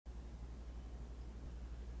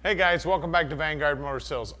Hey guys, welcome back to Vanguard Motor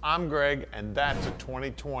Sales. I'm Greg, and that's a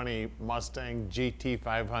 2020 Mustang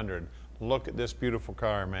GT500. Look at this beautiful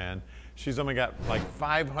car, man. She's only got like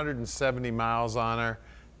 570 miles on her.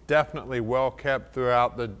 Definitely well kept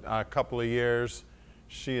throughout the couple of years.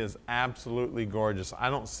 She is absolutely gorgeous. I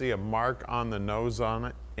don't see a mark on the nose on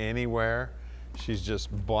it anywhere. She's just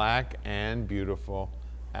black and beautiful.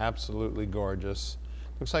 Absolutely gorgeous.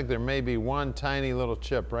 Looks like there may be one tiny little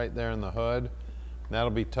chip right there in the hood. That'll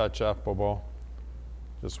be touch-upable.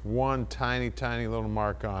 Just one tiny, tiny little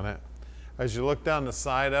mark on it. As you look down the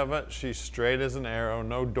side of it, she's straight as an arrow,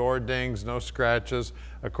 no door dings, no scratches.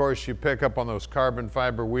 Of course, you pick up on those carbon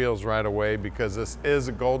fiber wheels right away because this is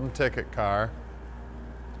a golden ticket car.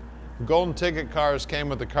 Golden ticket cars came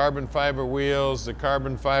with the carbon fiber wheels, the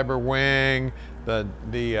carbon fiber wing,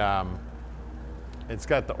 it's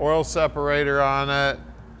got the oil separator on it.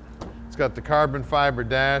 It's got the carbon fiber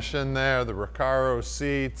dash in there, the Recaro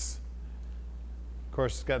seats. Of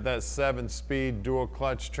course, it's got that 7-speed dual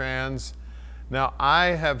clutch trans. Now, I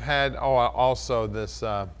have had, also this,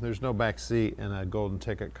 there's no back seat in a golden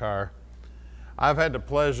ticket car. I've had the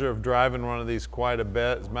pleasure of driving one of these quite a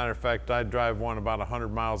bit. As a matter of fact, I drive one about 100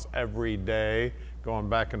 miles every day, going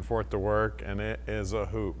back and forth to work, and it is a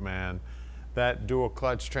hoot, man. That dual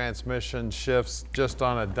clutch transmission shifts just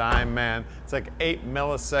on a dime, man. It's like 8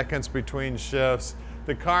 milliseconds between shifts.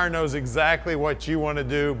 The car knows exactly what you want to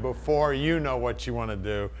do before you know what you want to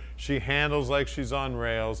do. She handles like she's on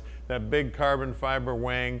rails. That big carbon fiber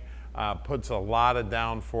wing puts a lot of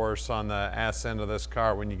downforce on the ass end of this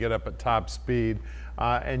car when you get up at top speed.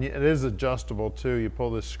 And it is adjustable too. You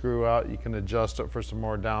pull this screw out, you can adjust it for some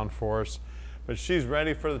more downforce. But she's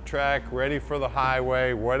ready for the track, ready for the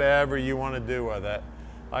highway, whatever you want to do with it.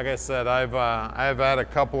 Like I said, I've had a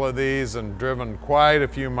couple of these and driven quite a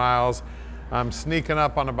few miles. I'm sneaking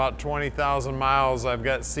up on about 20,000 miles. I've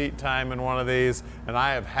got seat time in one of these, and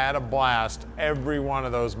I have had a blast every one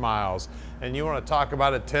of those miles. And you want to talk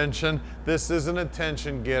about attention? This is an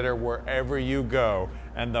attention getter wherever you go.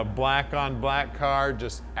 And the black on black car,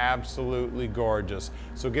 just absolutely gorgeous.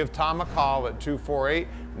 So give Tom a call at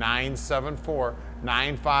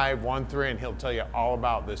 248-974-9513, and he'll tell you all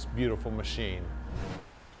about this beautiful machine.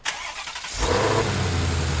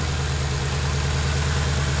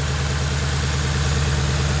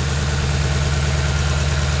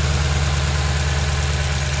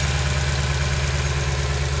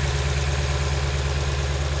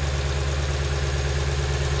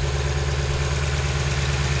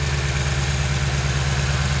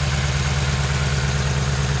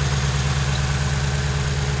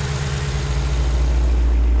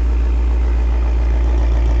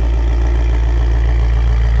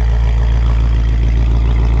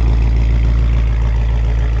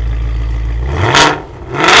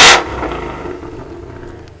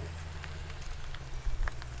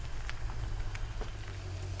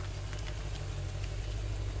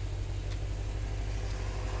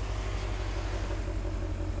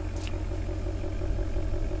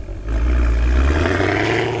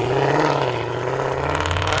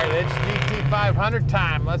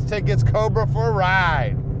 Time. Let's take its Cobra for a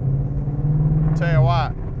ride. I'll tell you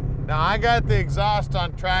what. Now, I got the exhaust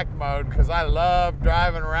on track mode because I love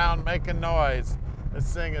driving around making noise.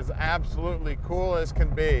 This thing is absolutely cool as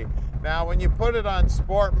can be. Now, when you put it on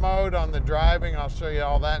sport mode on the driving, I'll show you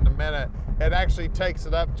all that in a minute, it actually takes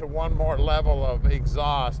it up to one more level of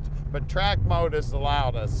exhaust. But track mode is the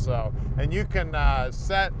loudest, so. And you can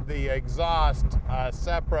set the exhaust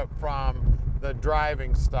separate from the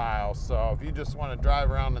driving style. So if you just want to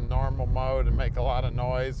drive around in normal mode and make a lot of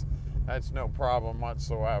noise, that's no problem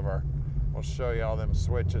whatsoever. We'll show you all them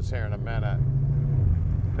switches here in a minute.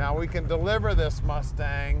 Now we can deliver this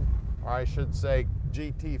Mustang, or I should say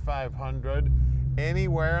GT500,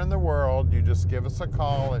 anywhere in the world. You just give us a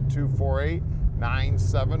call at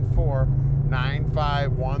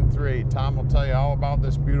 248-974-9513. Tom will tell you all about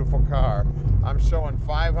this beautiful car. I'm showing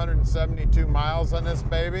 572 miles on this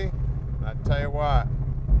baby. I tell you what,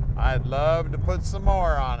 I'd love to put some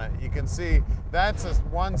more on it. You can see that's just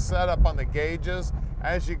one setup on the gauges.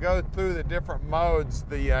 As you go through the different modes,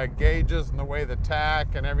 the gauges and the way the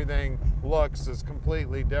tack and everything looks is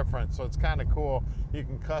completely different. So it's kind of cool. You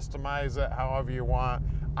can customize it however you want.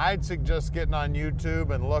 I'd suggest getting on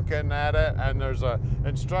YouTube and looking at it, and there's a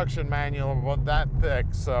instruction manual about that thick.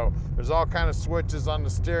 So there's all kind of switches on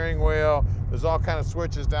the steering wheel. There's all kind of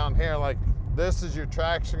switches down here, like this is your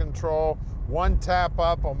traction control. One tap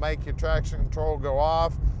up will make your traction control go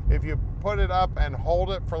off. If you put it up and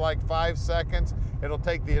hold it for like 5 seconds, it'll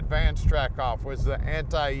take the advanced track off, which is the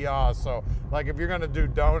anti-yaw. So like if you're gonna do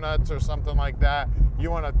donuts or something like that, you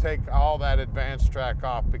want to take all that advanced track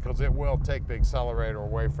off because it will take the accelerator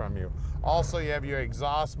away from you. Also, you have your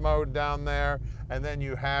exhaust mode down there, and then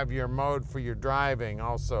you have your mode for your driving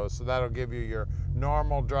also. So that'll give you your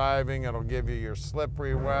normal driving, it'll give you your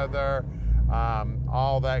slippery weather,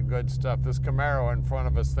 all that good stuff. This Camaro in front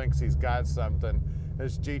of us thinks he's got something.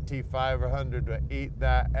 This GT500 to eat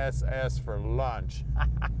that SS for lunch.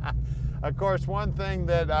 Of course, one thing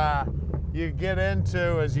that you get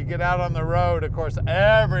into as you get out on the road, of course,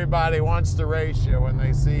 everybody wants to race you when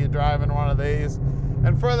they see you driving one of these.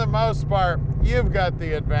 And for the most part, you've got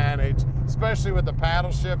the advantage, especially with the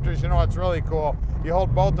paddle shifters. You know what's really cool? You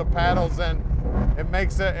hold both the paddles in, it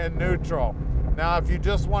makes it in neutral. Now, if you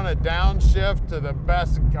just want to downshift to the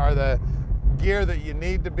best, or the gear that you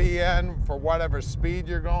need to be in for whatever speed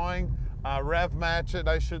you're going, rev match it,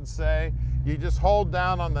 I should say. You just hold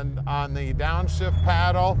down on the downshift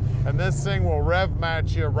paddle, and this thing will rev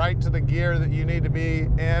match you right to the gear that you need to be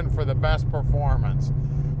in for the best performance.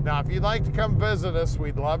 Now, if you'd like to come visit us,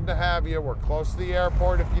 we'd love to have you. We're close to the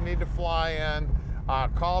airport if you need to fly in.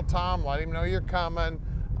 Call Tom, let him know you're coming.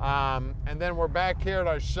 And then we're back here at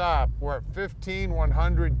our shop. We're at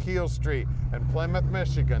 15100 Keel Street in Plymouth,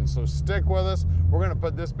 Michigan. So stick with us. We're gonna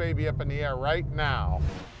put this baby up in the air right now.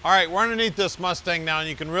 All right, we're underneath this Mustang now, and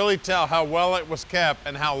you can really tell how well it was kept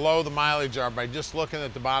and how low the mileage are by just looking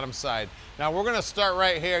at the bottom side. Now we're gonna start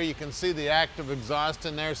right here. You can see the active exhaust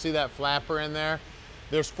in there. See that flapper in there?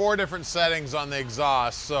 There's 4 different settings on the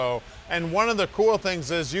exhaust. So, and one of the cool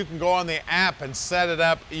things is you can go on the app and set it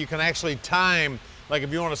up. You can actually time, like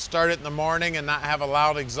if you want to start it in the morning and not have a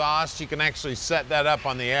loud exhaust, you can actually set that up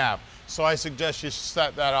on the app. So I suggest you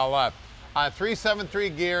set that all up. 373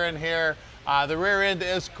 gear in here. The rear end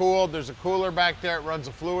is cooled. There's a cooler back there. It runs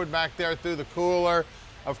a fluid back there through the cooler.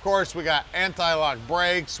 Of course, we got anti-lock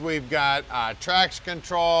brakes. We've got traction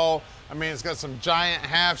control. I mean, it's got some giant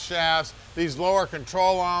half shafts. These lower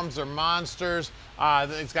control arms are monsters.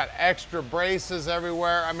 It's got extra braces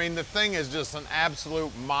everywhere. I mean, the thing is just an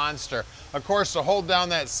absolute monster. Of course, to hold down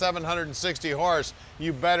that 760 horse,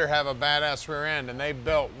 you better have a badass rear end, and they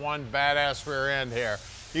built one badass rear end here.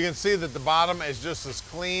 You can see that the bottom is just as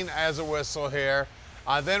clean as a whistle here.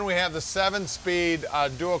 Then we have the 7-speed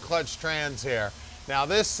dual clutch trans here. Now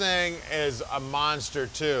this thing is a monster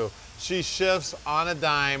too. She shifts on a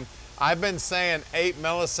dime. I've been saying 8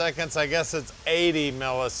 milliseconds, I guess it's 80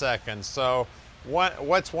 milliseconds. So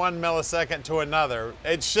what's 1 millisecond to another?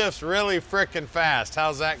 It shifts really frickin' fast.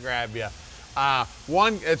 How's that grab you?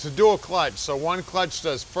 It's a dual clutch, so one clutch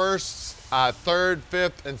does first, third,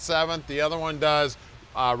 fifth, and seventh. The other one does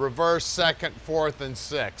reverse, second, fourth, and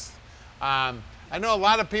sixth. I know a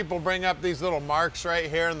lot of people bring up these little marks right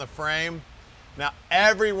here in the frame. Now,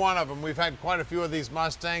 every one of them, we've had quite a few of these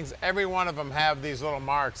Mustangs, every one of them have these little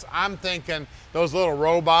marks. I'm thinking those little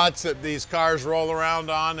robots that these cars roll around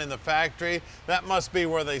on in the factory, that must be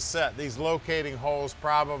where they sit. These locating holes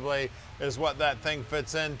probably is what that thing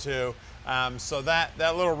fits into. So that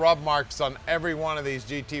little rub mark's on every one of these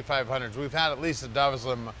GT500s. We've had at least a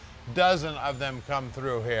dozen of them come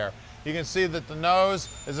through here. You can see that the nose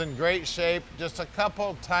is in great shape, just a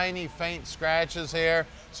couple tiny faint scratches here.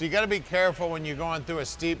 So you gotta be careful when you're going through a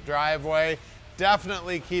steep driveway.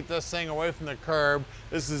 Definitely keep this thing away from the curb.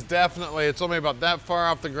 This is definitely, it's only about that far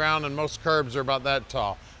off the ground, and most curbs are about that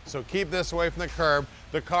tall. So keep this away from the curb.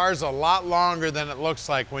 The car's a lot longer than it looks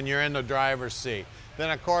like when you're in the driver's seat. Then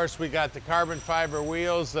of course we got the carbon fiber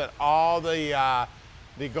wheels that all the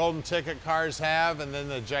golden ticket cars have, and then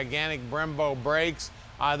the gigantic Brembo brakes.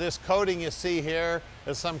 This coating you see here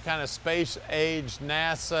is some kind of space age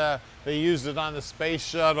NASA. They used it on the space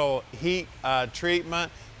shuttle heat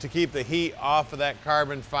treatment to keep the heat off of that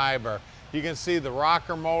carbon fiber. You can see the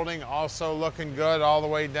rocker molding also looking good all the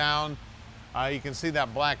way down. You can see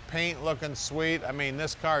that black paint looking sweet. I mean,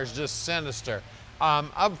 this car is just sinister.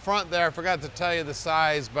 Up front there, I forgot to tell you the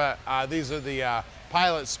size, but these are the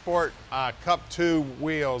Pilot Sport Cup 2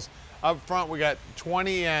 wheels. Up front we got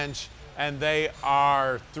 20-inch, and they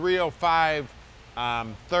are 305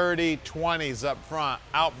 30 20s up front.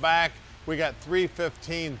 Out back we got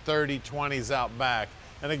 315 30 20s out back.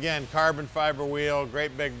 And again, carbon fiber wheel,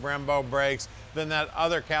 great big Brembo brakes. Then that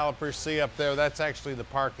other caliper you see up there, that's actually the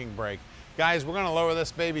parking brake. Guys, we're gonna lower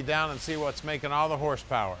this baby down and see what's making all the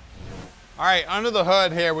horsepower. All right, under the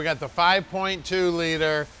hood here, we got the 5.2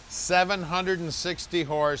 liter, 760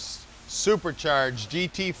 horse, supercharged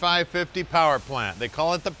GT550 power plant. They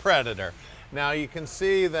call it the Predator. Now you can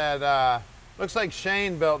see that, looks like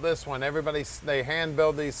Shane built this one. They hand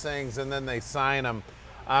build these things and then they sign them.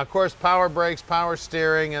 Of course, power brakes, power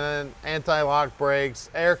steering, and then anti-lock brakes,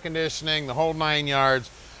 air conditioning, the whole 9 yards.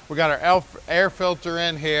 We got our air filter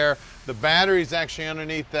in here. The battery's actually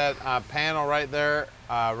underneath that panel right there,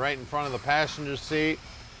 right in front of the passenger seat.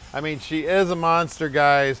 I mean, she is a monster,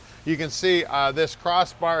 guys. You can see this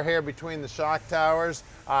crossbar here between the shock towers.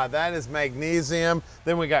 That is magnesium.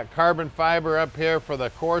 Then we got carbon fiber up here for the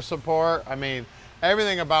core support. I mean,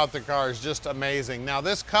 everything about the car is just amazing. Now,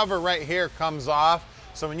 this cover right here comes off.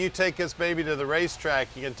 So when you take this baby to the racetrack,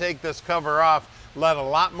 you can take this cover off, let a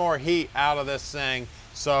lot more heat out of this thing.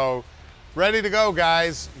 So ready to go,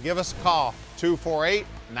 guys. Give us a call,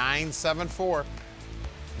 248-974-9513.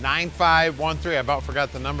 I about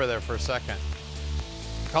forgot the number there for a second.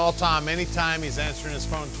 Call Tom anytime. He's answering his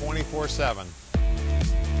phone 24/7.